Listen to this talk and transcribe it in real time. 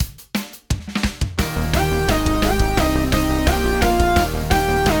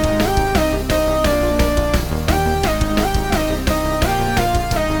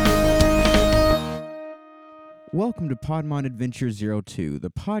welcome to Podmon Adventure Zero Two,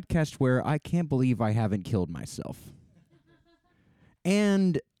 the podcast where I can't believe I haven't killed myself.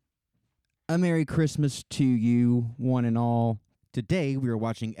 And a Merry Christmas to you, one and all. Today we are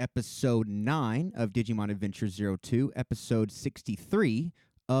watching episode 9 of Digimon Adventure Zero Two, episode 63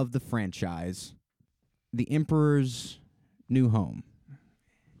 of the franchise, The Emperor's New Home.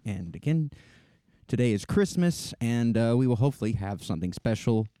 And again, today is Christmas, and we will hopefully have something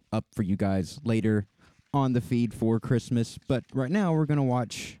special up for you guys later on the feed for Christmas. But right now, we're going to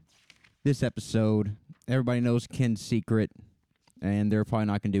watch this episode. Everybody knows Ken's secret, and they're probably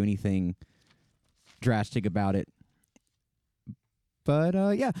not going to do anything drastic about it. But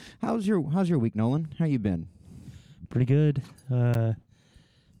yeah, how's your week, Nolan? How you been? Pretty good.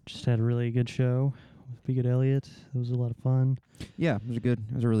 Just had a really good show with Be Good Elliott. It was a lot of fun. Yeah, it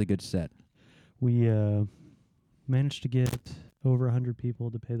was a really good set. We managed to get over 100 people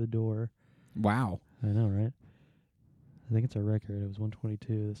to pay the door. Wow. I know, right? I think it's our record. It was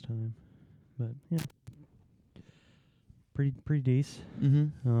 122 this time. But yeah. Pretty decent.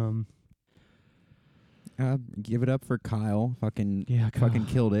 Mm-hmm. Give it up for Kyle. Fucking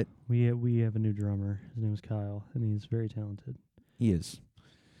killed it. We have a new drummer. His name is Kyle, and he's very talented. He is.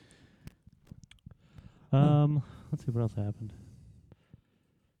 Let's see what else happened.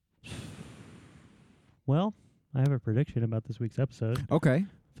 Well, I have a prediction about this week's episode. Okay.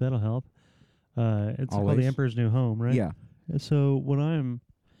 If that'll help. It's Always. called The Emperor's New Home, right? Yeah. So what I'm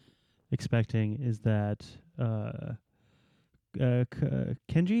expecting is that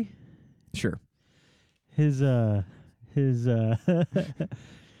Kenji, Sure. his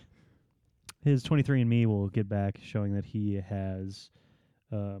 23andMe will get back showing that he has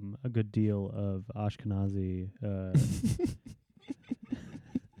a good deal of Ashkenazi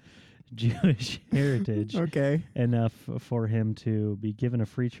Jewish heritage. Okay. Enough for him to be given a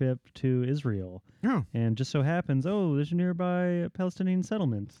free trip to Israel. Oh. And just so happens, there's a nearby Palestinian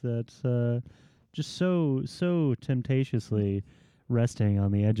settlement that's just so temptatiously resting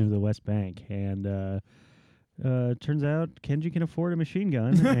on the edge of the West Bank. And turns out Kenji can afford a machine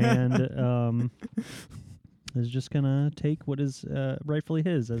gun and is just going to take what is rightfully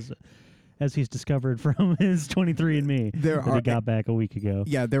his as he's discovered from his 23andMe that he got back a week ago.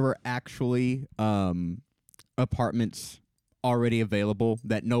 Yeah, there were actually apartments already available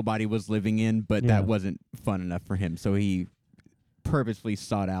that nobody was living in, but that wasn't fun enough for him. So he purposely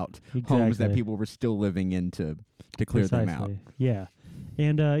sought out homes that people were still living in to clear them out. Yeah.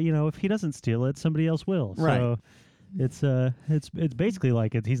 And if he doesn't steal it, somebody else will. Right. So it's basically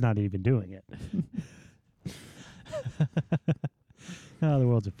like he's not even doing it. Oh, the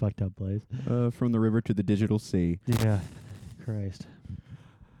world's a fucked up place. From the river to the digital sea. Yeah. Christ.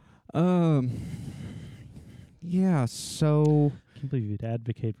 Yeah, so... I can't believe you'd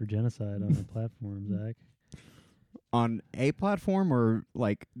advocate for genocide on a platform, Zach. On a platform or,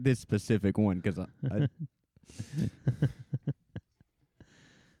 like, this specific one? Because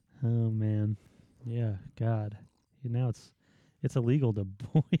Oh, man. Yeah, God. Now it's illegal to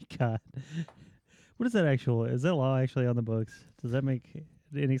boycott. What is that is that law actually on the books? Does that make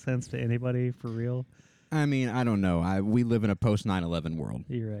any sense to anybody for real? I mean, I don't know. We live in a post 9/11 world.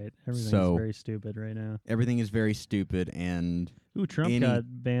 You're right. Everything's very stupid right now. Everything is very stupid, and Trump got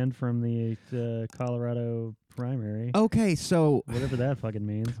banned from the Colorado primary. Okay, so whatever that fucking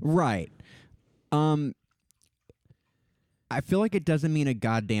means. Right. I feel like it doesn't mean a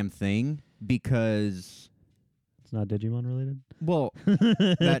goddamn thing because it's not Digimon related. Well,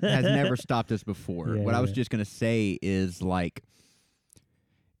 that has never stopped us before. Yeah, what I was just gonna say is like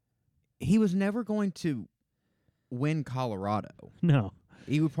he was never going to win Colorado. No,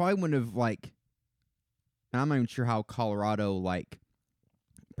 he probably wouldn't have I'm not even sure how Colorado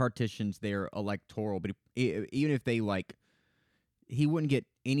partitions their electoral, but even if they he wouldn't get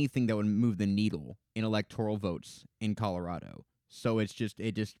anything that would move the needle in electoral votes in Colorado. So it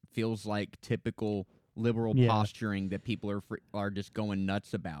just feels like typical liberal posturing that people are just going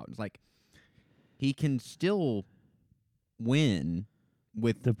nuts about. It's like he can still win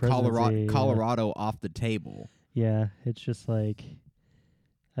with the Colorado off the table. Yeah, it's just like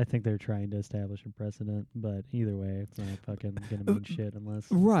I think they're trying to establish a precedent, but either way, it's not fucking gonna mean shit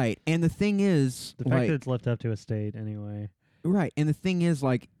unless right. And the thing is, the fact that it's left up to a state anyway. Right, and the thing is,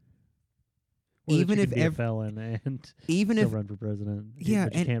 even if be a felon and even still if run for president, but you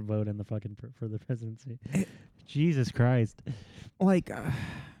can't vote in the fucking for the presidency. Jesus Christ!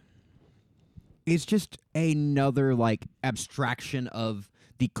 It's just another abstraction of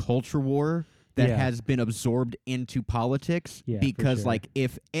the culture war that has been absorbed into politics. Yeah, because sure.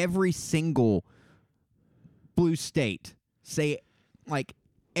 If every single blue state,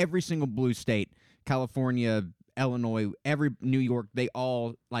 California, Illinois, every New York, they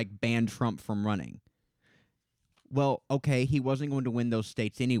all like banned Trump from running. Well, okay, he wasn't going to win those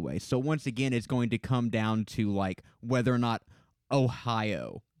states anyway. So once again, it's going to come down to like whether or not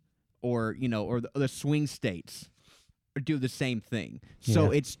Ohio or or the swing states do the same thing.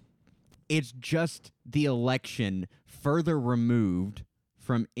 So Yeah. it's just the election further removed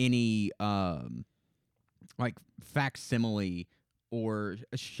from any like facsimile or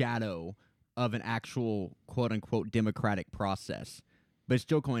a shadow of an actual quote unquote democratic process. But it's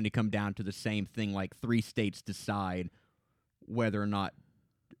still going to come down to the same thing, like 3 states decide whether or not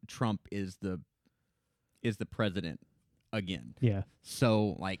Trump is the president again. Yeah.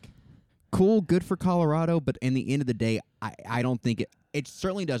 So like cool, good for Colorado, but in the end of the day, I don't think it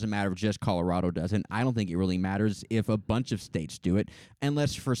certainly doesn't matter if just Colorado doesn't. I don't think it really matters if a bunch of states do it,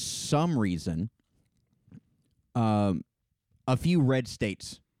 unless for some reason a few red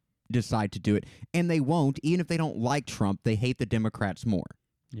states decide to do it, and they won't, even if they don't like Trump. They hate the Democrats more.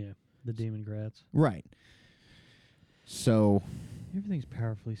 Yeah. The Democrats. Right. So Everything's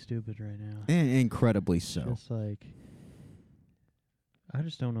powerfully stupid right now. incredibly so. Just like, I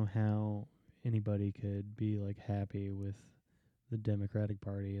just don't know how anybody could be like happy with the Democratic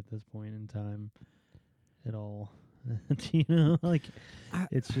Party at this point in time at all. Like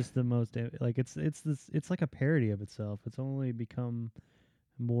it's just the most like it's like a parody of itself. It's only become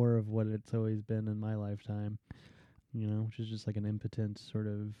more of what it's always been in my lifetime, which is just like an impotent sort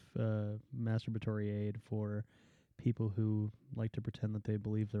of masturbatory aid for people who like to pretend that they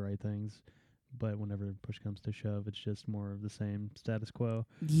believe the right things, but whenever push comes to shove, it's just more of the same status quo.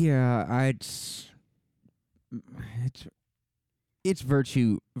 Yeah, it's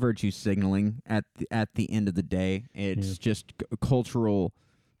virtue signaling at the end of the day. It's just cultural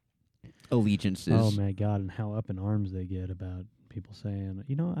allegiances. Oh my God, and how up in arms they get about people saying,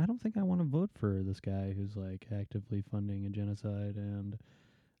 I don't think I want to vote for this guy who's like actively funding a genocide and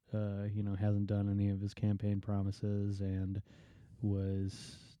hasn't done any of his campaign promises and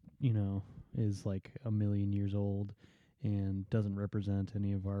was is like a million years old and doesn't represent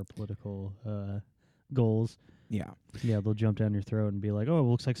any of our political goals. Yeah. Yeah, they'll jump down your throat and be like, oh, it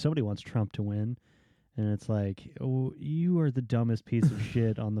looks like somebody wants Trump to win. And it's like, oh, you are the dumbest piece of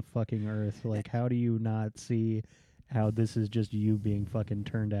shit on the fucking earth. Like, how do you not see how this is just you being fucking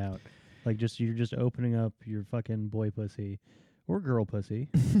turned out? Like, you're just opening up your fucking boy pussy or girl pussy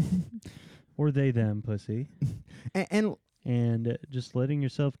or they them pussy and just letting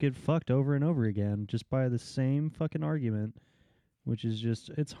yourself get fucked over and over again just by the same fucking argument, which is just,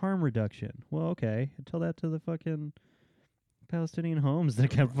 it's harm reduction. Well, okay, tell that to the fucking Palestinian homes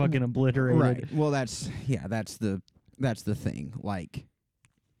that got fucking obliterated. Right. Well, that's the thing. Like,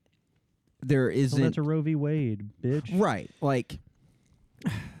 there isn't. Well, that's a Roe v. Wade, bitch. Right. Like,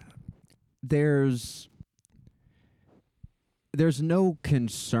 there's no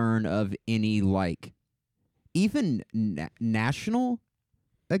concern of any like even national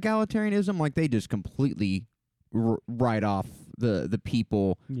egalitarianism. Like, they just completely write off the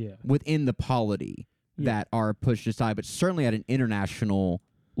people within the polity that are pushed aside. But certainly at an international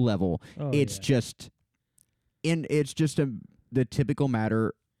level, it's just the typical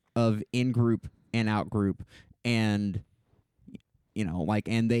matter of in-group and out-group, and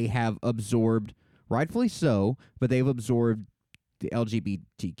and they have absorbed, rightfully so, but they've absorbed the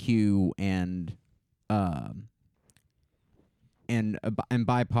LGBTQ and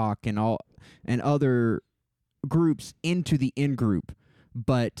BIPOC and all and other groups into the in-group,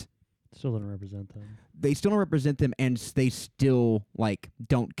 but still don't represent them. They still don't represent them, and they still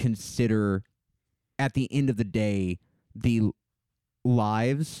don't consider, at the end of the day, the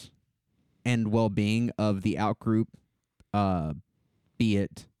lives and well-being of the outgroup, be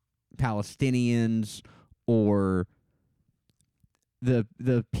it Palestinians or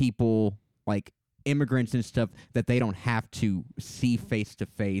the people like immigrants and stuff that they don't have to see face to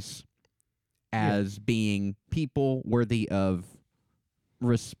face as being people worthy of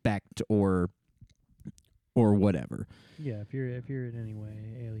respect or whatever. Yeah, if you're in any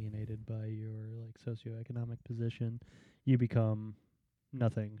way alienated by your socioeconomic position, you become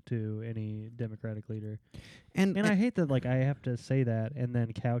nothing to any democratic leader. And I hate that I have to say that and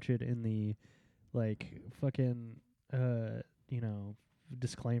then couch it in the fucking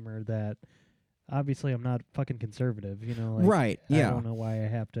disclaimer that obviously I'm not fucking conservative, right, yeah. I don't know why I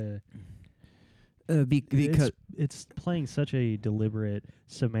have to because it's playing such a deliberate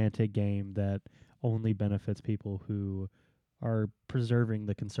semantic game that only benefits people who are preserving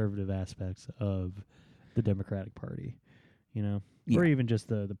the conservative aspects of the Democratic Party, or even just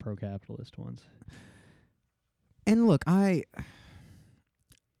the pro-capitalist ones. And look, I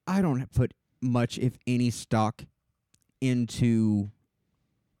don't put much, if any, stock into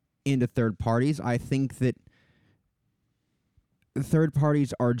third parties. I think that third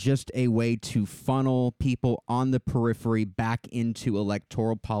parties are just a way to funnel people on the periphery back into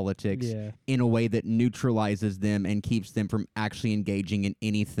electoral politics in a way that neutralizes them and keeps them from actually engaging in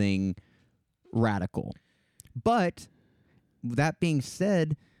anything radical. But that being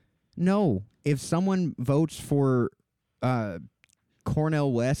said, no, if someone votes for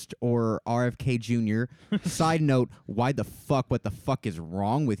Cornel West or RFK Jr., side note, what the fuck is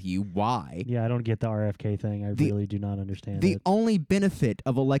wrong with you? Why? Yeah, I don't get the RFK thing. I really do not understand the it. only benefit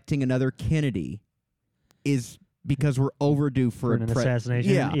of electing another Kennedy is because we're overdue for an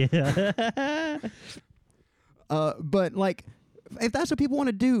assassination. Yeah. But, like, if that's what people want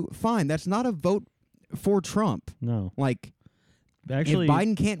to do, fine. That's not a vote for Trump. No. Like, actually, if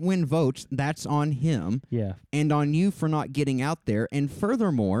Biden can't win votes, that's on him. Yeah. And on you for not getting out there. And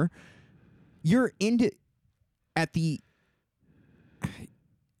furthermore, you're at the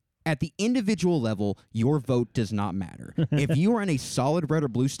individual level, your vote does not matter. If you are in a solid red or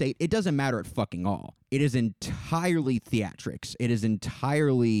blue state, it doesn't matter at fucking all. It is entirely theatrics. It is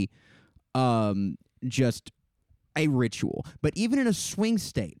entirely just a ritual. But even in a swing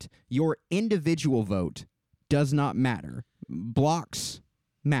state, your individual vote does not matter. Blocks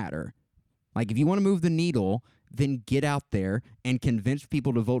matter. Like, if you want to move the needle, then get out there and convince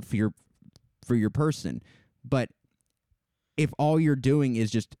people to vote for your person. But if all you're doing is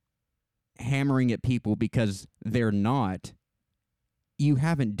just hammering at people because they're not, you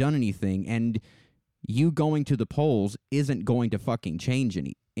haven't done anything, and you going to the polls isn't going to fucking change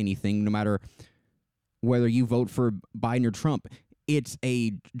anything, no matter whether you vote for Biden or Trump. It's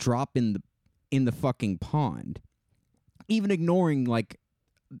a drop in the fucking pond. Even ignoring, like,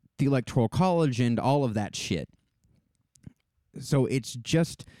 the Electoral College and all of that shit. So it's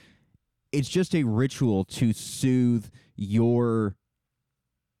just a ritual to soothe your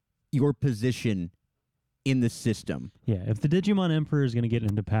position in the system. Yeah, if the Digimon Emperor is going to get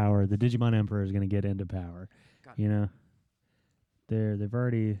into power, the Digimon Emperor is going to get into power. God. You know? They've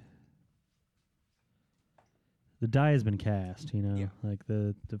already... The die has been cast, you know? Yeah. Like,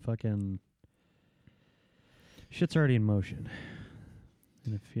 the fucking... Shit's already in motion.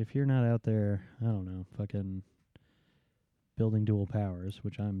 And if you're not out there, I don't know, fucking building dual powers,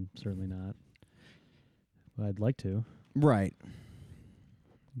 which I'm certainly not. Well, I'd like to. Right.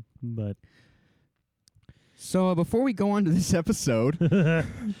 But... So before we go on to this episode,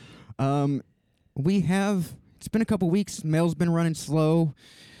 we have... It's been a couple weeks. Mail's been running slow.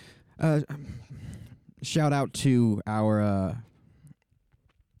 Shout out to our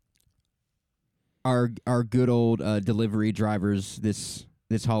good old delivery drivers this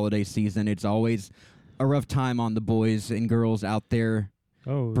holiday season. It's always a rough time on the boys and girls out there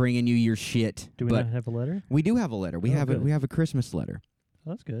bringing you your shit. Do we not have a letter? We do have a letter. We have a Christmas letter.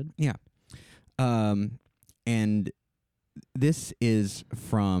 Oh, that's good. Yeah. And this is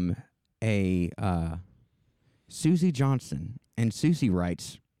from a Susie Johnson, and Susie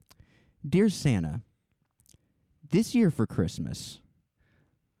writes, "Dear Santa, this year for Christmas,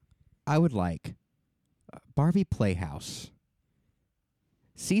 I would like Barbie Playhouse,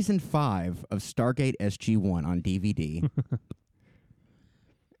 Season 5 of Stargate SG-1 on DVD,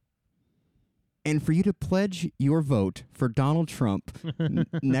 and for you to pledge your vote for Donald Trump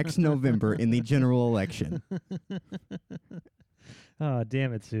next November in the general election." Oh,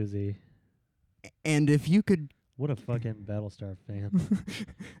 damn it, Susie. And if you could... What a fucking Battlestar fan.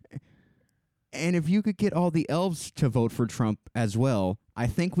 And if you could get all the elves to vote for Trump as well, I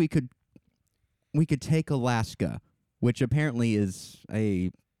think we could take Alaska, which apparently is a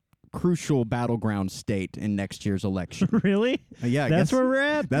crucial battleground state in next year's election. Really? Yeah, that's where we're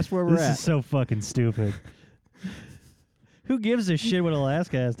at? That's where we're at. This is so fucking stupid. Who gives a shit what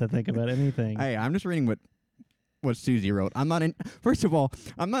Alaska has to think about anything? Hey, I'm just reading what Susie wrote. First of all,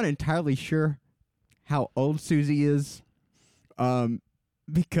 I'm not entirely sure how old Susie is.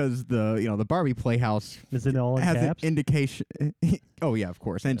 Because the Barbie Playhouse is it all in has caps? An indication. Oh yeah, of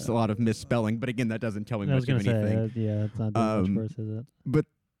course, and it's a lot of misspelling. But again, that doesn't tell me much of anything. Yeah, it's not doing much for us, is it?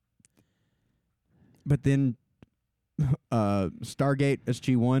 But then, Stargate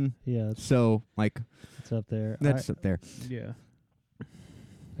SG-1. Yeah. So like, it's up there. That's up there. Yeah.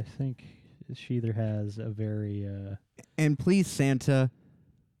 I think she either has a very. And please, Santa,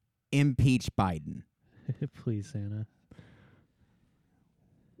 impeach Biden. Please, Santa.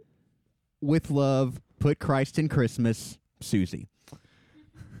 With love, put Christ in Christmas, Susie.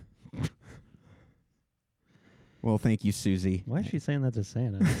 Well, thank you, Susie. Why is she saying that to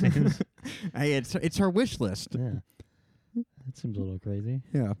Santa? Hey, it's her wish list. Yeah. That seems a little crazy.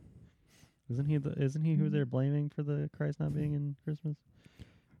 Yeah. Isn't he who they're blaming for the Christ not being in Christmas?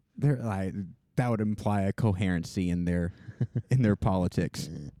 That would imply a coherency in their politics.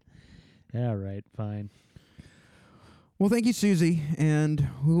 Yeah, right. Fine. Well, thank you, Susie, and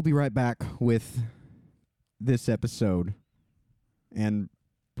we'll be right back with this episode. And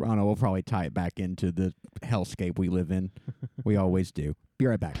I don't know, we'll probably tie it back into the hellscape we live in. We always do. Be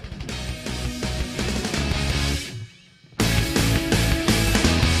right back.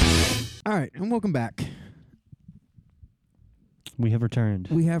 All right, and welcome back. We have returned.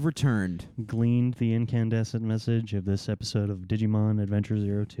 We have returned. Gleaned the incandescent message of this episode of Digimon Adventure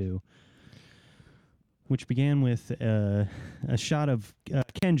Zero Two, which began with a shot of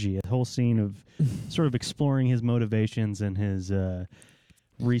Kenji, a whole scene of sort of exploring his motivations and his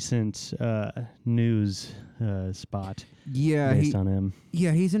recent news spot based on him.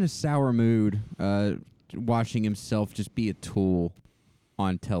 Yeah, he's in a sour mood, watching himself just be a tool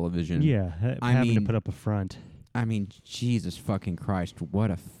on television. Yeah, having to put up a front. I mean, Jesus fucking Christ,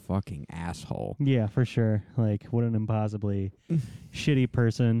 what a fucking asshole. Yeah, for sure. Like, what an impossibly shitty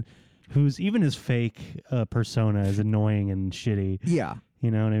person who's even his fake persona is annoying and shitty. Yeah.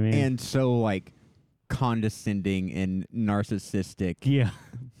 You know what I mean? And so, like, condescending and narcissistic. Yeah.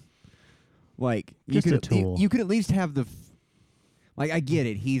 Like, just a tool. You could at least have the... Like, I get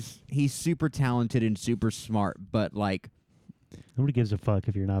it. He's super talented and super smart, but, like... Nobody gives a fuck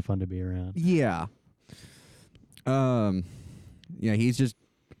if you're not fun to be around. Yeah. Yeah, he's just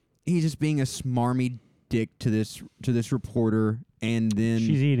being a smarmy dick to this reporter, and then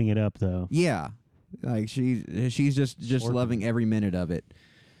she's eating it up though. Yeah, like she's just loving every minute of it.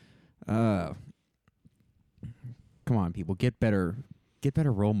 Come on, people, get better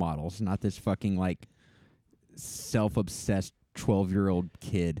role models, not this fucking like self-obsessed 12-year-old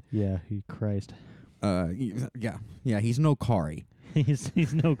kid. Yeah, Christ. Yeah, he's no Kari.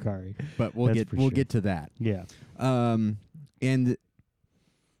 He's no Kari. But we'll get to that. Yeah. And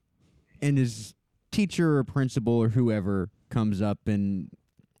his teacher or principal or whoever comes up and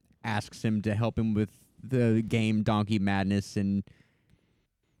asks him to help him with the game Donkey Madness, and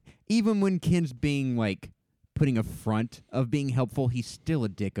even when Ken's being like putting a front of being helpful, he's still a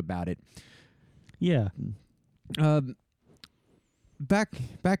dick about it. Yeah. Back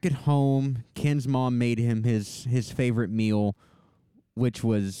at home, Ken's mom made him his favorite meal, which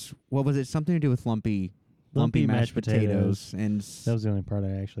was, what was it? Something to do with lumpy mashed potatoes. And that was the only part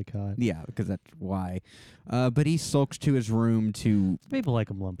I actually caught. Yeah, because that's why. But he sulks to his room to... People like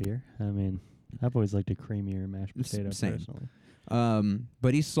them lumpier. I mean, I've always liked a creamier mashed potato personally.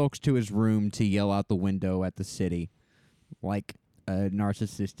 But he sulks to his room to yell out the window at the city like a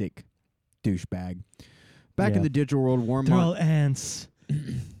narcissistic douchebag. Back in the digital world, they're all ants.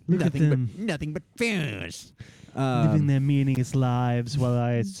 Look at them. Nothing but fish. Living their meaningless lives while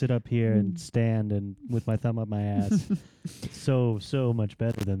I sit up here and stand and with my thumb up my ass. so much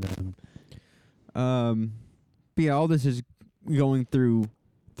better than them. But yeah, all this is going through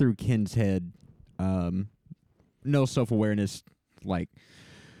Ken's head. No self-awareness. Like,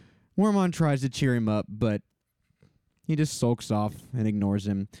 Wormmon tries to cheer him up, but he just sulks off and ignores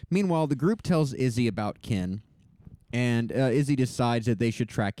him. Meanwhile, the group tells Izzy about Ken, and Izzy decides that they should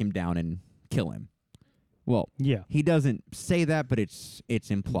track him down and kill him. Well, yeah, he doesn't say that, but it's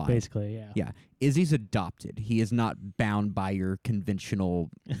implied. Basically, yeah. Yeah, Izzy's adopted. He is not bound by your conventional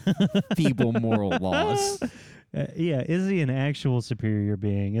feeble moral laws. Yeah, Izzy, an actual superior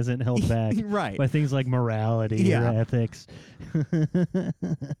being, isn't held back right. by things like morality or ethics.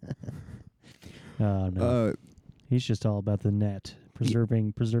 Oh no, he's just all about the net,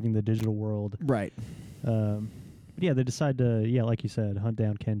 preserving the digital world. Right. But yeah, they decide to like you said, hunt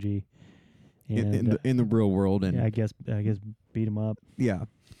down Kenji. And, in the real world, and I guess beat him up. Yeah.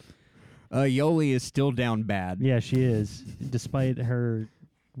 Yolei is still down bad. Yeah, she is. Despite her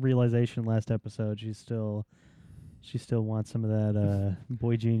realization last episode, she still wants some of that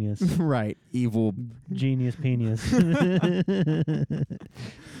boy genius. Right. Evil genius penis.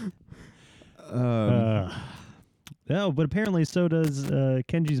 But apparently so does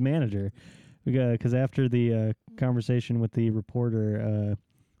Kenji's manager, because after the conversation with the reporter,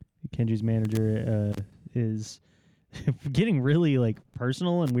 Kenji's manager is getting really like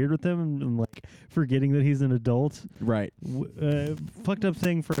personal and weird with him, and like forgetting that he's an adult. Right. Fucked up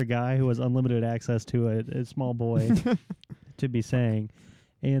thing for a guy who has unlimited access to a small boy to be saying,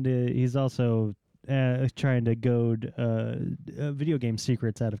 and he's also trying to goad video game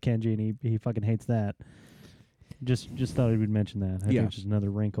secrets out of Kenji, and he fucking hates that. Just thought I would mention that. I think it's just another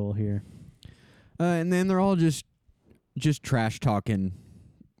wrinkle here. And then they're all just trash talking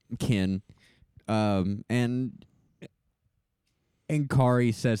Ken, and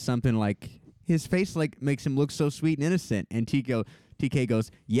Kari says something like, his face like makes him look so sweet and innocent. And TK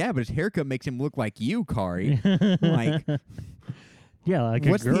goes, yeah, but his haircut makes him look like you, Kari. Like, yeah, like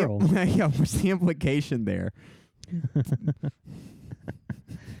a girl. What's the implication there?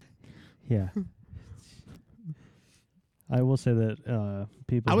 Yeah. I will say that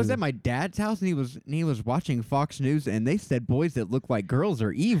people. I was at my dad's house and he was watching Fox News and they said boys that look like girls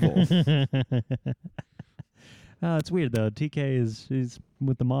are evil. It's weird though. TK is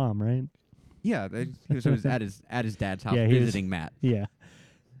with the mom, right? Yeah, so he was at his dad's house visiting Matt. Yeah.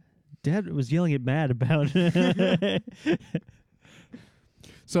 Dad was yelling at Matt about.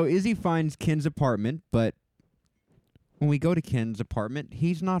 So Izzy finds Ken's apartment, but when we go to Ken's apartment,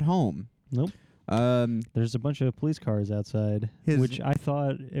 he's not home. Nope. There's a bunch of police cars outside, which I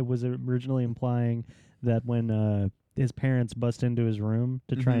thought it was originally implying that when his parents bust into his room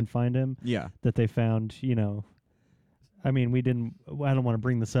to try and find him, that they found, I mean, I don't want to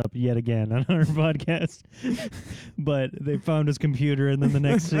bring this up yet again on our podcast, but they found his computer, and then the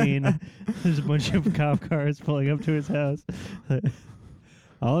next scene, there's a bunch of cop cars pulling up to his house.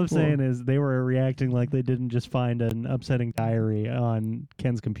 All I'm saying is they were reacting like they didn't just find an upsetting diary on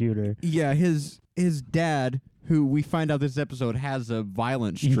Ken's computer. Yeah, his dad, who we find out this episode has a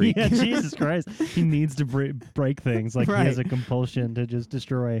violent streak. Yeah, Jesus Christ. He needs to break things. Like, right. He has a compulsion to just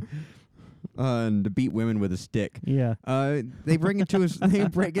destroy. And to beat women with a stick. Yeah. They break into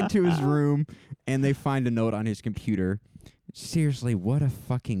his room, and they find a note on his computer. Seriously, what a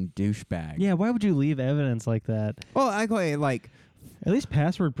fucking douchebag. Yeah, why would you leave evidence like that? Well, at least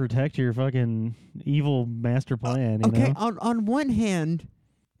password protect your fucking evil master plan. Okay, you know? on one hand,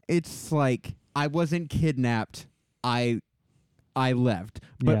 it's like I wasn't kidnapped. I left.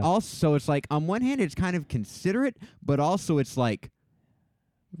 But also it's like on one hand it's kind of considerate, but also it's like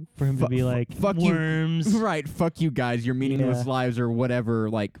for him to be like fuck worms. You. Right, fuck you guys, your meaningless lives or whatever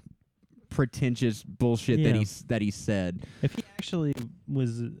like pretentious bullshit that he said. If he actually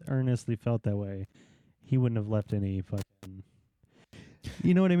was earnestly felt that way, he wouldn't have left any fucking.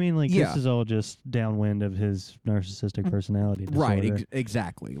 You know what I mean? Like, this is all just downwind of his narcissistic personality disorder. Right,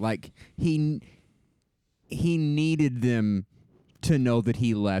 exactly. Like, he needed them to know that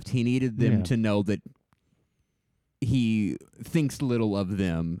he left. He needed them to know that he thinks little of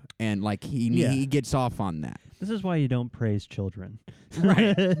them, and, like, he gets off on that. This is why you don't praise children.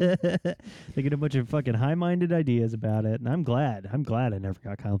 Right. They get a bunch of fucking high-minded ideas about it, and I'm glad. I'm glad I never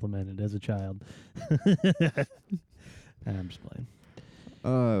got complimented as a child. I'm just playing.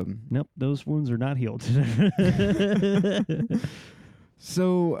 Nope, those wounds are not healed.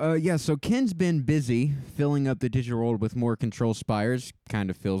 So Ken's been busy filling up the digital world with more control spires. Kind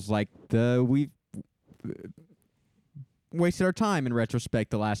of feels like we've wasted our time in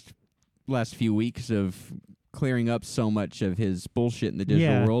retrospect the last few weeks of clearing up so much of his bullshit in the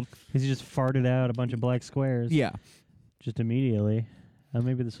digital world. He just farted out a bunch of black squares. Yeah. Just immediately.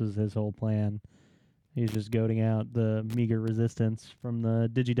 Maybe this was his whole plan. He's just goading out the meager resistance from the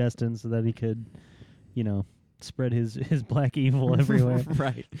Digidestined so that he could, spread his black evil everywhere.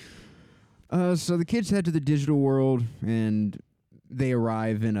 Right. So the kids head to the digital world, and they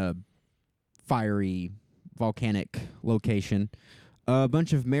arrive in a fiery, volcanic location. A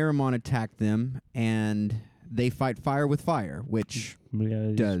bunch of Meramon attack them, and they fight fire with fire, which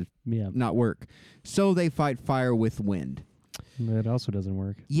does not work. So they fight fire with wind. That also doesn't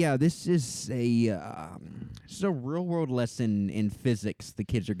work. Yeah, this is a real world lesson in physics the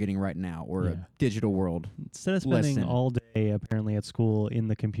kids are getting right now, or a digital world. Instead of spending all day apparently at school in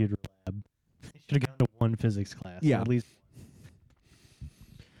the computer lab, they should have gone to one physics class. Yeah. At least.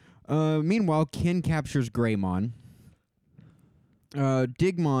 Meanwhile, Ken captures Greymon.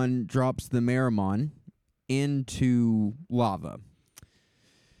 Digimon drops the Meramon into lava.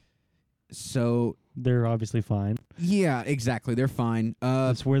 So they're obviously fine. Yeah, exactly. They're fine.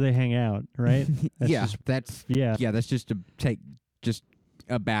 That's where they hang out, right? That's just just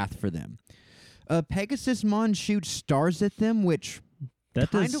a bath for them. Pegasusmon shoots stars at them, which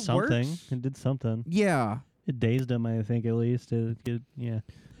that kind does of something. works. It did something. Yeah, it dazed them. I think at least.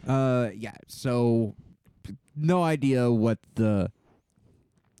 So no idea what the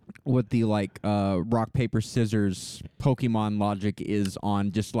rock paper scissors Pokemon logic is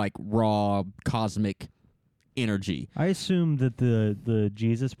on just like raw cosmic energy. I assume that the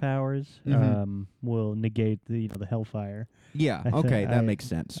Jesus powers will negate the hellfire. Yeah, okay, that makes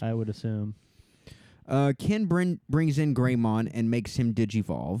sense. I would assume. Ken brings in Greymon and makes him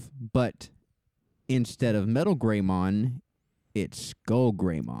digivolve, but instead of Metal Greymon, it's Skull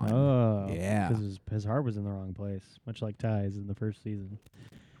Greymon. Oh, yeah, because his heart was in the wrong place, much like Ty's in the first season.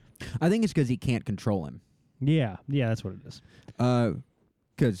 I think it's because he can't control him. Yeah, that's what it is.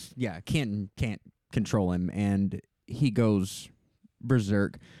 because can't control him, and he goes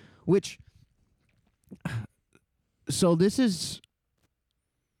berserk. Which, so this is,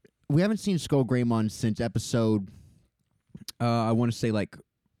 we haven't seen Skull Greymon since episode, I want to say like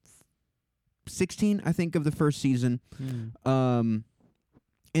 16, I think, of the first season. And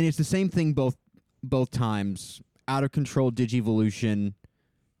it's the same thing both times. Out of control Digivolution,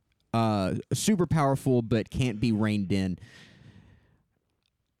 super powerful but can't be reined in.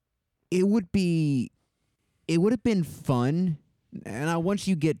 It would have been fun, and once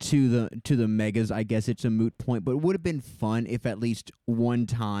you get to the megas, I guess it's a moot point, but it would have been fun if at least one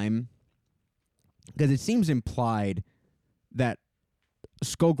time, because it seems implied that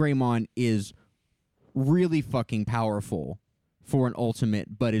Skull Greymon is really fucking powerful for an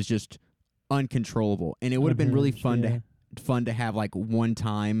ultimate, but is just uncontrollable. And it would have been really fun to have like one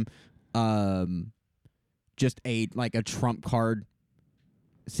time, just a trump card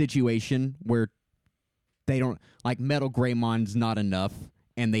situation where they don't, like, Metal Greymon's not enough,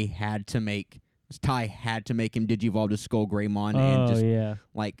 and Tai had to make him digivolve to Skull Greymon, and just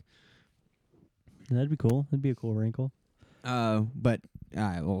like, that'd be cool. That'd be a cool wrinkle. But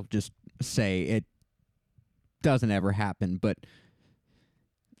I will just say it doesn't ever happen. But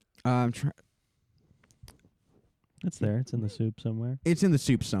it's there. It's in the soup somewhere. It's in the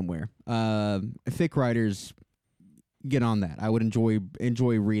soup somewhere. Fic writers, get on that. I would enjoy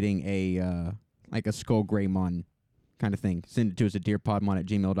reading a Skull Greymon kind of thing. Send it to us at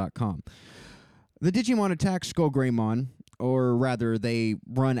dearpodmon@gmail.com. The Digimon attack Skull Greymon, or rather, they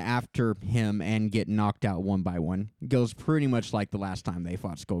run after him and get knocked out one by one. It goes pretty much like the last time they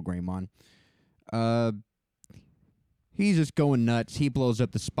fought Skull Greymon. He's just going nuts. He blows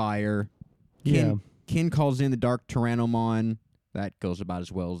up the spire. Ken calls in the Dark Tyrannomon. That goes about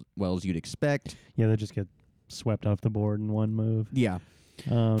as well as you'd expect. Yeah, they just get swept off the board in one move. Yeah.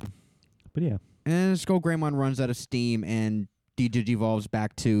 But yeah. And Skull Greymon runs out of steam and digivolves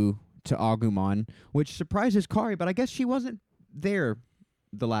back to Agumon, which surprises Kari, but I guess she wasn't there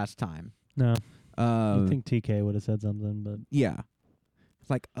the last time. No. I think TK would have said something, but... Yeah. It's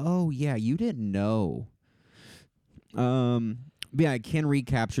like, oh, yeah, you didn't know. But yeah, Ken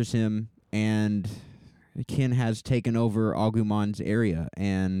recaptures him, and Ken has taken over Agumon's area,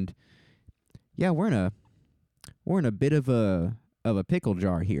 and yeah, we're in a bit of a pickle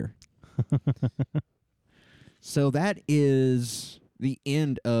jar here. So that is the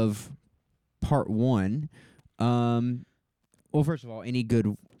end of part 1. Well, first of all, any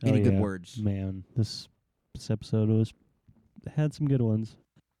good words? Man, this episode had some good ones.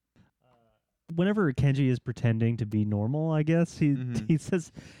 Whenever Kenji is pretending to be normal, I guess, he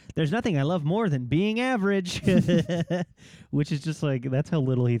says, "There's nothing I love more than being average," which is just like, that's how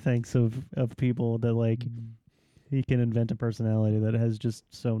little he thinks of people, that like he can invent a personality that has just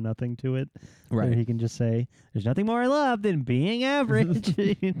so nothing to it. Right. He can just say, "There's nothing more I love than being average."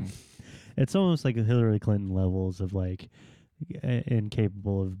 It's almost like Hillary Clinton levels of like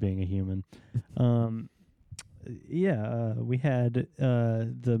incapable of being a human. We had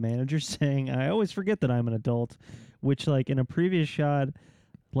the manager saying, "I always forget that I'm an adult," which, like, in a previous shot,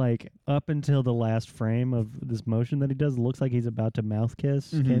 like, up until the last frame of this motion that he does, looks like he's about to mouth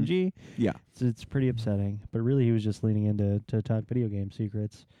kiss Kenji. Yeah. So it's pretty upsetting. But really, he was just leaning in to talk video game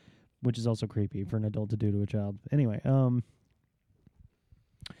secrets, which is also creepy for an adult to do to a child. Anyway,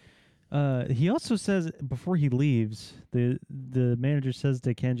 he also says, before he leaves, the manager says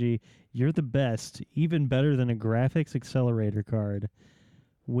to Kenji, "You're the best, even better than a graphics accelerator card,"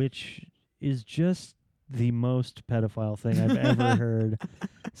 which is just the most pedophile thing I've ever heard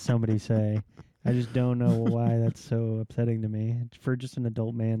somebody say. I just don't know why that's so upsetting to me. For just an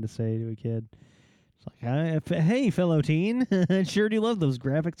adult man to say to a kid. It's like, "Hey, fellow teen, sure do love those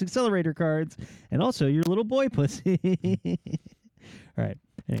graphics accelerator cards. And also your little boy pussy." All right,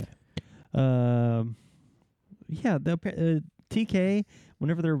 anyway. The TK,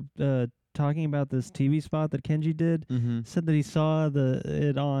 whenever they're talking about this TV spot that Kenji did, said that he saw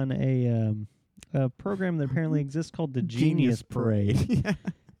it on a program that apparently exists called the Genius Parade,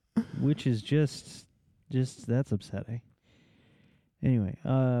 which is just that's upsetting. Anyway,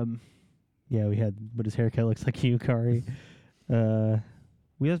 we had, but his haircut looks like you, Kari.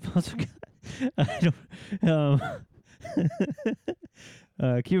 We have also got,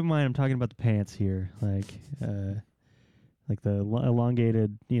 keep in mind, I'm talking about the pants here, like the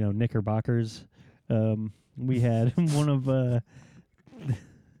elongated, knickerbockers. We had one of the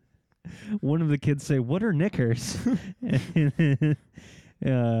kids say, "What are knickers?" Just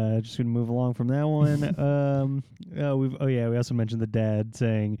gonna move along from that one. We also mentioned the dad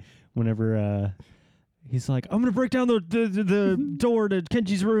saying, whenever he's like, I'm gonna break down the door to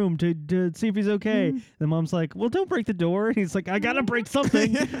Kenji's room to see if he's okay. The mom's like, well, don't break the door. And he's like, I gotta break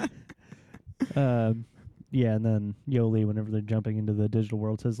something. Yeah, and then Yolei, whenever they're jumping into the digital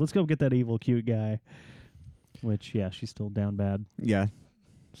world, says, let's go get that evil cute guy. Which, yeah, she's still down bad. Yeah.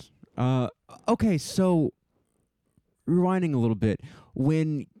 Okay, so rewinding a little bit,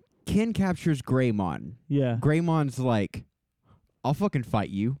 when Ken captures Greymon, Yeah. Greymon's like, I'll fucking fight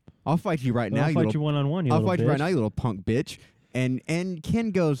you. I'll fight you right now. I'll fight you one-on-one, you I'll little fight bitch. you right now, you little punk bitch. And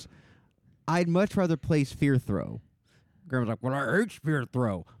Ken goes, I'd much rather play Sphere Throw. Grandma's like, well, I hate Sphere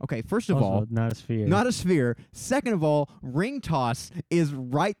Throw. Okay, first of Also, all, not a sphere. not a sphere. Second of all, Ring Toss is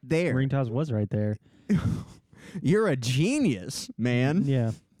right there. Ring toss was right there. You're a genius, man.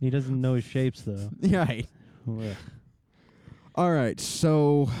 Yeah. He doesn't know his shapes, though. Right. Ugh. All right,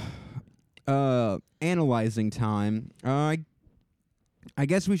 so analyzing time. I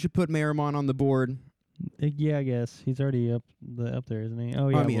guess we should put Meramon on the board. Yeah, I guess. He's already up there, isn't he? Oh,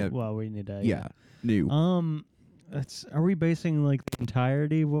 yeah. I mean, well, we need to. Yeah, new. Are we basing like the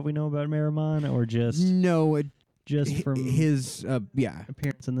entirety of what we know about Meramon, or just No, from his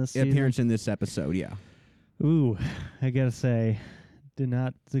appearance in this season? appearance in this episode? Yeah. Ooh, I gotta say,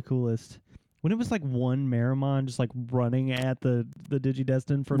 not the coolest. When it was like one Meramon just like running at the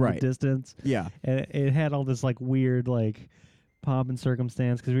Digidestin from the distance. Yeah. And it had all this like weird like pomp and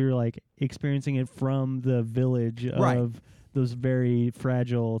circumstance because we were like experiencing it from the village of those very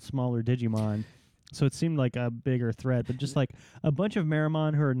fragile, smaller Digimon. So it seemed like a bigger threat, but just like a bunch of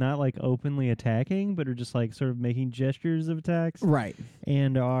Meramon who are not like openly attacking, but are just like sort of making gestures of attacks. Right.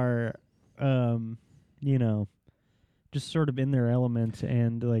 And are, just sort of in their element.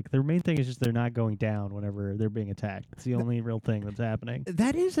 And like their main thing is just they're not going down whenever they're being attacked. It's the only real thing that's happening.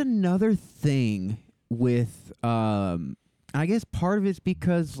 That is another thing with, I guess part of it's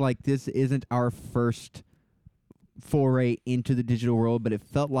because like this isn't our first foray into the digital world, but it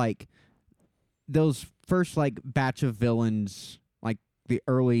felt like those first like batch of villains, like the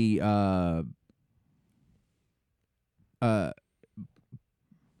early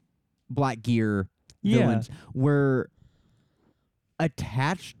Black Gear villains, were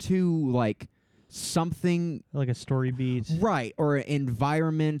attached to like something, like a story beat, right, or an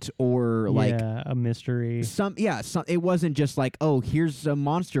environment, or like a mystery. It wasn't just like, oh, here's a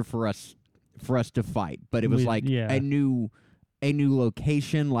monster for us to fight, but it was like a new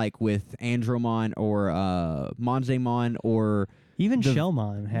location, like with Andromon or Monzemon, or even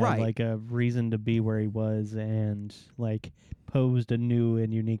Shellmon had like a reason to be where he was and like posed a new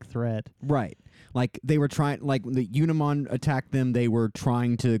and unique threat. Right. Like they were trying, like the Unimon attacked them, they were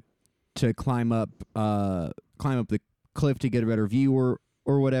trying to climb up the cliff to get a better view or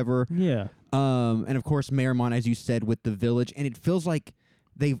whatever. Yeah. And of course Meramon, as you said, with the village, and it feels like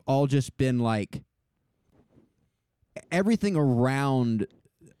they've all just been like, everything around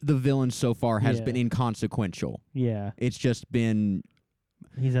the villain so far has been inconsequential. Yeah. It's just been,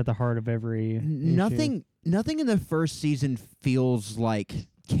 he's at the heart of every nothing in the first season feels like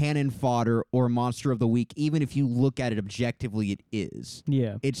cannon fodder or monster of the week, even if you look at it objectively. It is.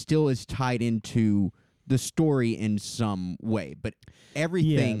 Yeah. It still is tied into the story in some way, but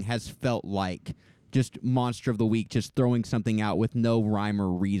everything has felt like just monster of the week, just throwing something out with no rhyme or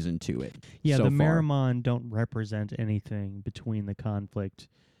reason to it. Yeah, so the far. Meramon don't represent anything between the conflict,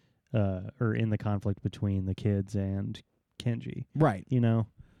 or in the conflict between the kids and Kenji. Right. You know?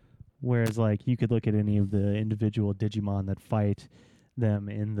 Whereas, like, you could look at any of the individual Digimon that fight them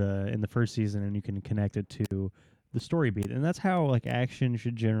in the first season, and you can connect it to the story beat. And that's how, like, action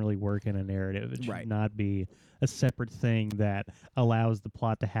should generally work in a narrative. It should not be a separate thing that allows the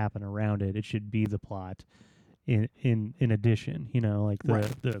plot to happen around it. It should be the plot in addition. You know, like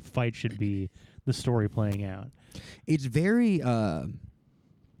the fight should be the story playing out. It's very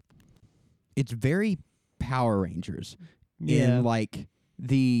Power Rangers in like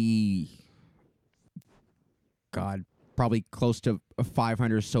the probably close to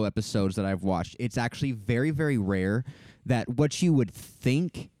 500 or so episodes that I've watched. It's actually very, very rare that what you would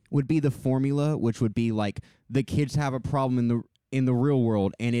think would be the formula, which would be like the kids have a problem in the real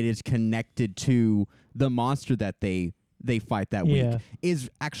world and it is connected to the monster that they fight that week, is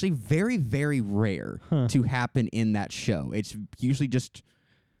actually very, very rare to happen in that show. It's usually just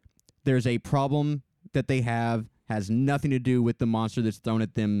there's a problem that they have, has nothing to do with the monster that's thrown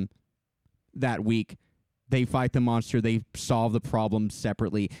at them that week. They fight the monster, they solve the problem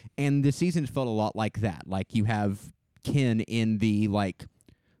separately. And the season felt a lot like that. Like you have Ken in the like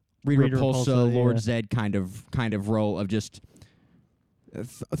Rita Repulsa, Lord Zed kind of role of just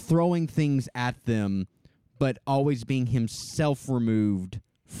throwing things at them, but always being himself removed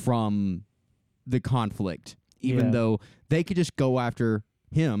from the conflict, even Yeah. though they could just go after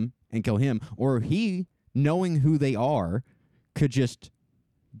him and kill him, or he, knowing who they are, could just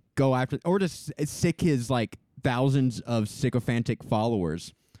go after, or just sick his like thousands of sycophantic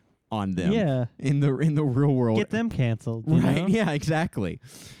followers on them. Yeah. In the real world, Get them canceled. right? Know? Yeah, exactly.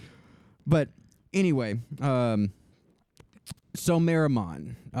 But anyway, so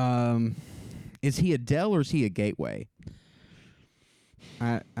Meramon, is he a Dell or is he a Gateway?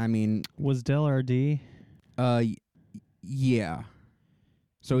 I mean, Was Del RD? Yeah.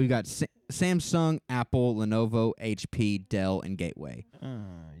 So we got Samsung, Apple, Lenovo, HP, Dell, and Gateway.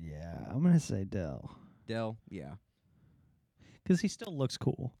 Yeah, I'm gonna say Del, Dell, yeah. because he still looks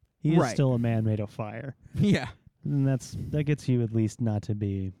cool. He is Right. still a man made of fire, Yeah. and that gets you at least not to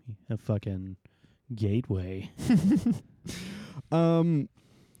be a fucking Gateway.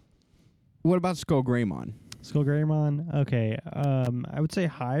 What about Skullgreymon? Skullgreymon, okay. I would say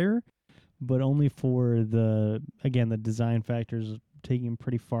higher, but only for the design factors taking him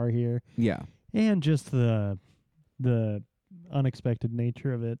pretty far here, Yeah. and just the unexpected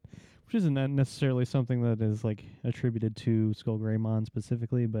nature of it, which isn't necessarily something that is like attributed to Skullgreymon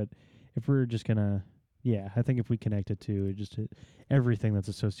specifically, but if we're just gonna, I think if we connect it to everything that's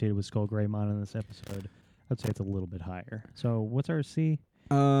associated with Skullgreymon in this episode, I'd say it's a little bit higher. So what's our C?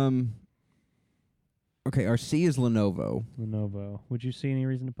 Okay, our C is Lenovo. Lenovo. Would you see any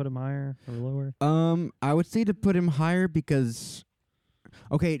reason to put him higher or lower? I would say to put him higher because,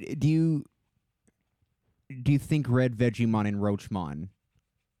 okay, do you think Red Vegemon and Roachmon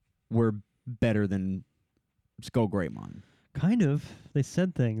were better than Skullgreymon? Kind of. They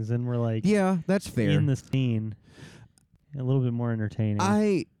said things and were like, Yeah, that's fair. in the scene, a little bit more entertaining.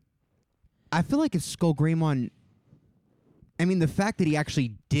 I feel like if Skullgreymon, I mean, the fact that he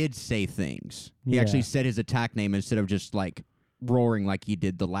actually did say things, he Yeah. actually said his attack name instead of just like roaring like he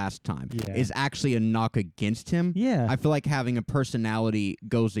did the last time, Yeah. is actually a knock against him. Yeah. I feel like having a personality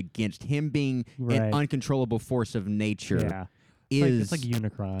goes against him being Right. an uncontrollable force of nature. Yeah. Is It's like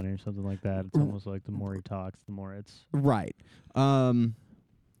Unicron or something like that. It's almost like the more he talks, the more it's right.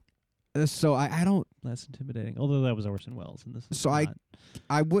 So I don't. less intimidating. Although that was Orson Welles, and this is So not.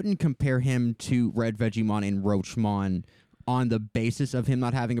 I wouldn't compare him to Red Vegemon and Roachmon on the basis of him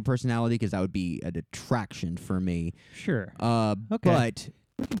not having a personality, because that would be a detraction for me. Sure. Okay. Okay. But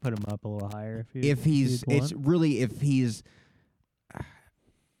We can put him up a little higher if he's, you'd it's want. really if he's,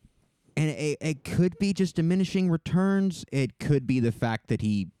 and it could be just diminishing returns. It could be the fact that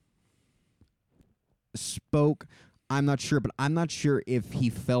he spoke. I'm not sure, but I'm not sure if he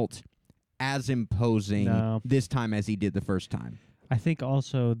felt as imposing No. this time as he did the first time. I think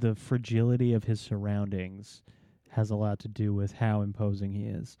also the fragility of his surroundings has a lot to do with how imposing he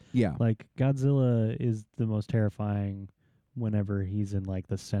is. Yeah. Like Godzilla is the most terrifying whenever he's in like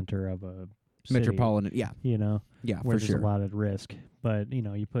the center of a city, Metropolitan. Yeah. you know, Yeah, where for there's sure. a lot at risk. But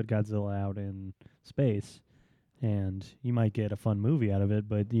you put Godzilla out in space, and you might get a fun movie out of it,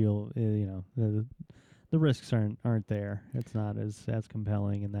 but you'll the risks aren't there. It's not as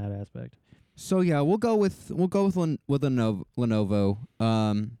compelling in that aspect. So yeah, we'll go with Lenovo.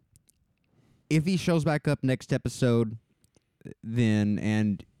 If he shows back up next episode, then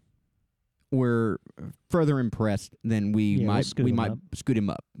and we're further impressed, then we Yeah, we'll scoot him might up. scoot him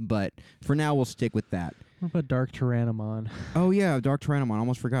up. But for now, we'll stick with that. What about Dark Tyrannomon? Oh yeah, Dark Tyrannomon.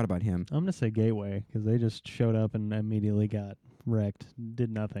 Almost forgot about him. I'm gonna say Gateway because they just showed up and immediately got wrecked. Did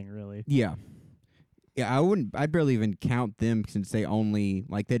nothing really. Yeah, yeah. I'd barely even count them since they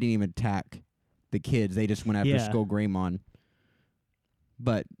didn't even attack the kids. They just went after Yeah. Skullgreymon.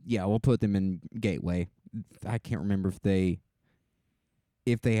 But yeah, we'll put them in Gateway. I can't remember if they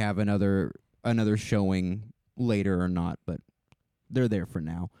have another showing later or not, but they're there for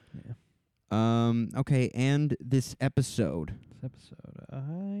now. Yeah. Okay, and this episode. This episode,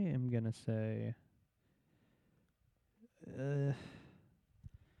 I am gonna say.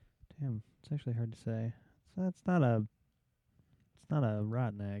 Damn, it's actually hard to say. It's not a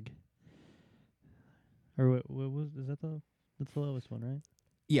rotten egg. Or what was? Is that that's the lowest one, right?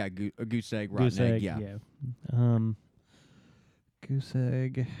 Yeah, a goose egg, rotten Goose egg. egg. Yeah. Goose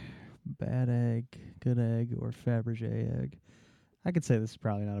egg, bad egg, good egg, or Fabergé egg. I could say this is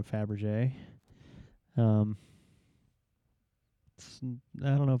probably not a Fabergé. I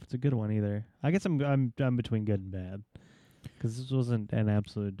don't know if it's a good one either. I guess I'm between good and bad, because this wasn't an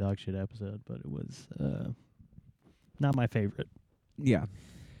absolute dog shit episode, but it was not my favorite. Yeah.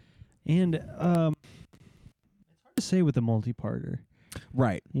 And it's hard to say with the multi-parter,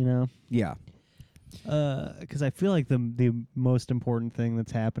 Right. you know. Yeah. Because I feel like the most important thing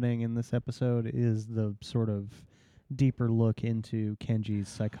that's happening in this episode is the sort of deeper look into Kenji's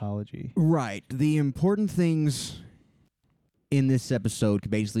psychology. Right. The important things in this episode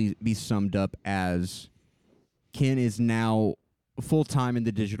could basically be summed up as Ken is now full-time in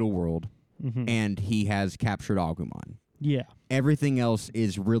the digital world, Mm-hmm. and he has captured Agumon. Yeah. Everything else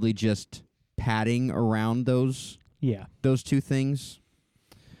is really just padding around those two things.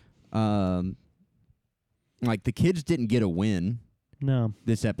 Like, the kids didn't get a win No.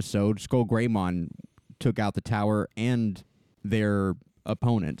 this episode. Skull Greymon took out the tower and their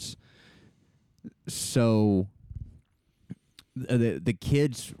opponents. So the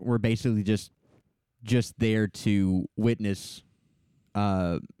kids were basically just there to witness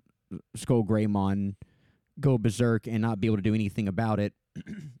Skull Greymon go berserk and not be able to do anything about it,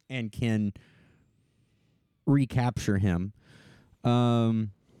 and can recapture him. I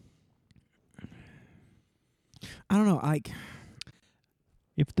don't know.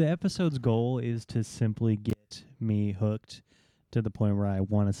 If the episode's goal is to simply get me hooked to the point where I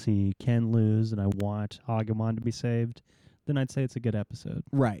want to see Ken lose and I want Agumon to be saved, then I'd say it's a good episode.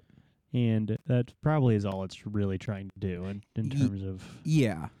 Right. And that probably is all it's really trying to do in terms of...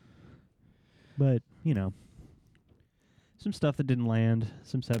 Yeah. But, some stuff that didn't land,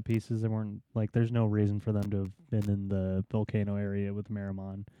 some set pieces that weren't... Like, there's no reason for them to have been in the volcano area with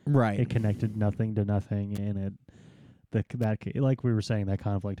Meramon. Right. It connected nothing to nothing, and like we were saying, that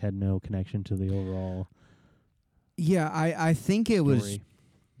conflict had no connection to the overall... Yeah, I think it was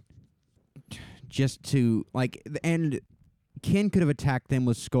just to, like, and Ken could have attacked them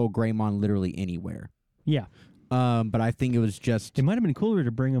with Skull Greymon literally anywhere. Yeah. But I think it was just... It might have been cooler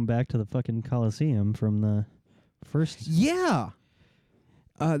to bring him back to the fucking Coliseum from the first... Yeah!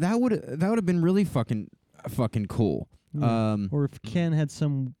 That would have been really fucking cool. Yeah. Or if Ken had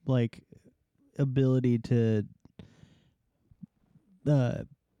some, like, ability to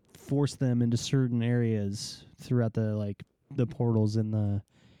force them into certain areas throughout the portals in the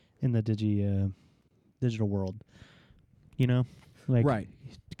digital world, like, right?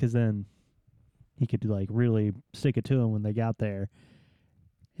 Because then he could really stick it to them when they got there,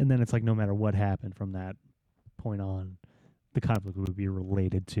 and then it's like no matter what happened from that point on, the conflict would be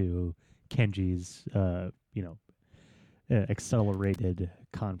related to Kenji's accelerated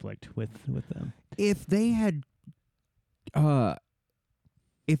conflict with them. If they had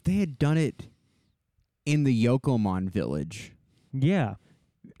done it in the Yokomon village. Yeah.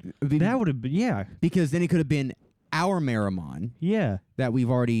 That would have been, yeah. Because then it could have been our Meramon. Yeah. That we've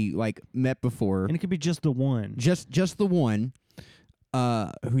already, met before. And it could be just the one. Just the one,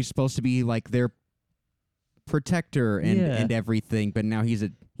 who's supposed to be, their protector and everything, but now he's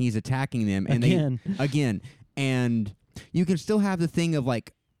attacking them. And again. And you can still have the thing of,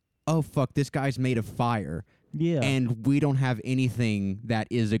 oh, fuck, this guy's made of fire. Yeah. And we don't have anything that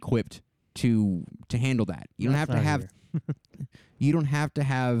is equipped to handle that. You don't have to have you don't have to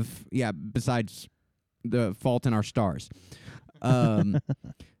have besides the Fault in Our Stars.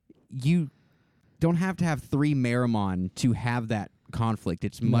 You don't have to have 3 Meramon to have that conflict.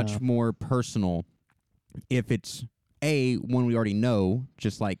 It's much more personal if it's one we already know,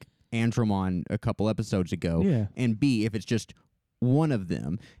 just like Andromon a couple episodes ago, and B, if it's just one of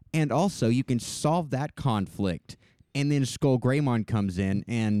them. And also, you can solve that conflict, and then Skull Greymon comes in,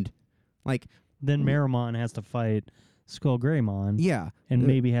 and, then Meramon has to fight Skull Greymon. Yeah. And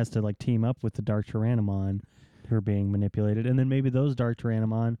maybe has to, team up with the Dark Tyrannomon who are being manipulated. And then maybe those Dark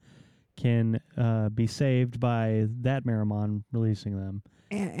Tyrannomon can be saved by that Meramon releasing them.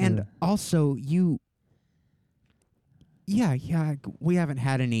 And also, we haven't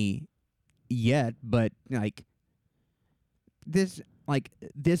had any yet, but, this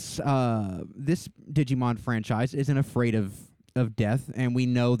Digimon franchise isn't afraid of death, and we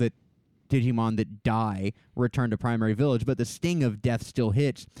know that Digimon that die return to primary village, but the sting of death still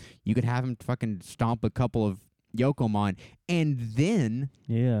hits. You could have him fucking stomp a couple of Yokomon, and then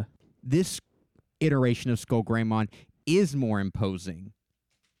this iteration of Skull Greymon is more imposing.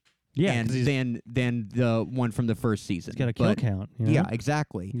 Yeah, and than the one from the first season. He's got a kill count. Yeah,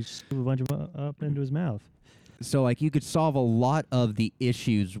 exactly. You scoop a bunch of up into his mouth. So, you could solve a lot of the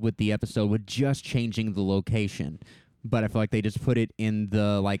issues with the episode with just changing the location. But I feel like they just put it in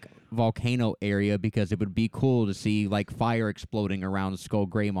the, volcano area because it would be cool to see, fire exploding around Skull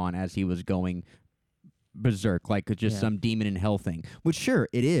Greymon as he was going berserk, just some demon in hell thing. Which, sure,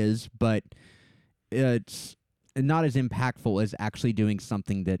 it is, but it's not as impactful as actually doing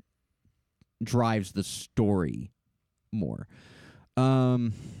something that drives the story more.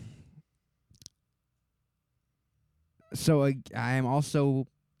 So I am also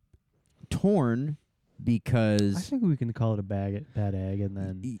torn because I think we can call it a bad egg, and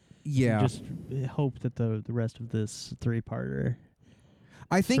then Yeah. Just hope that the rest of this 3-parter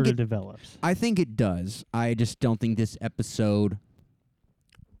I think sort it of develops. I think it does. I just don't think this episode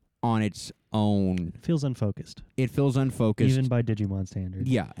on its own, Feels unfocused, it feels unfocused. even by Digimon standards.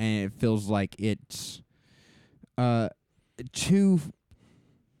 Yeah, and it feels like it's too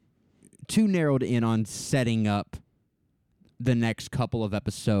narrowed in on setting up the next couple of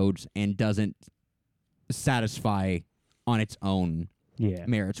episodes and doesn't satisfy on its own Yeah.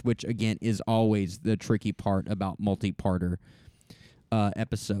 merits, which again is always the tricky part about multi-parter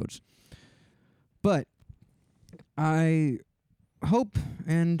episodes. But I hope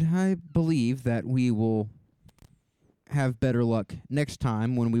and I believe that we will have better luck next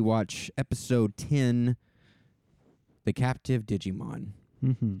time when we watch episode 10, The Captive Digimon.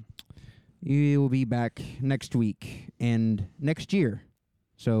 Mm-hmm. You will be back next week and next year.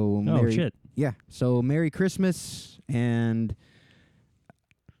 So Shit. Yeah. So Merry Christmas and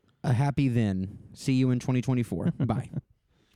a happy then. See you in 2024. Bye.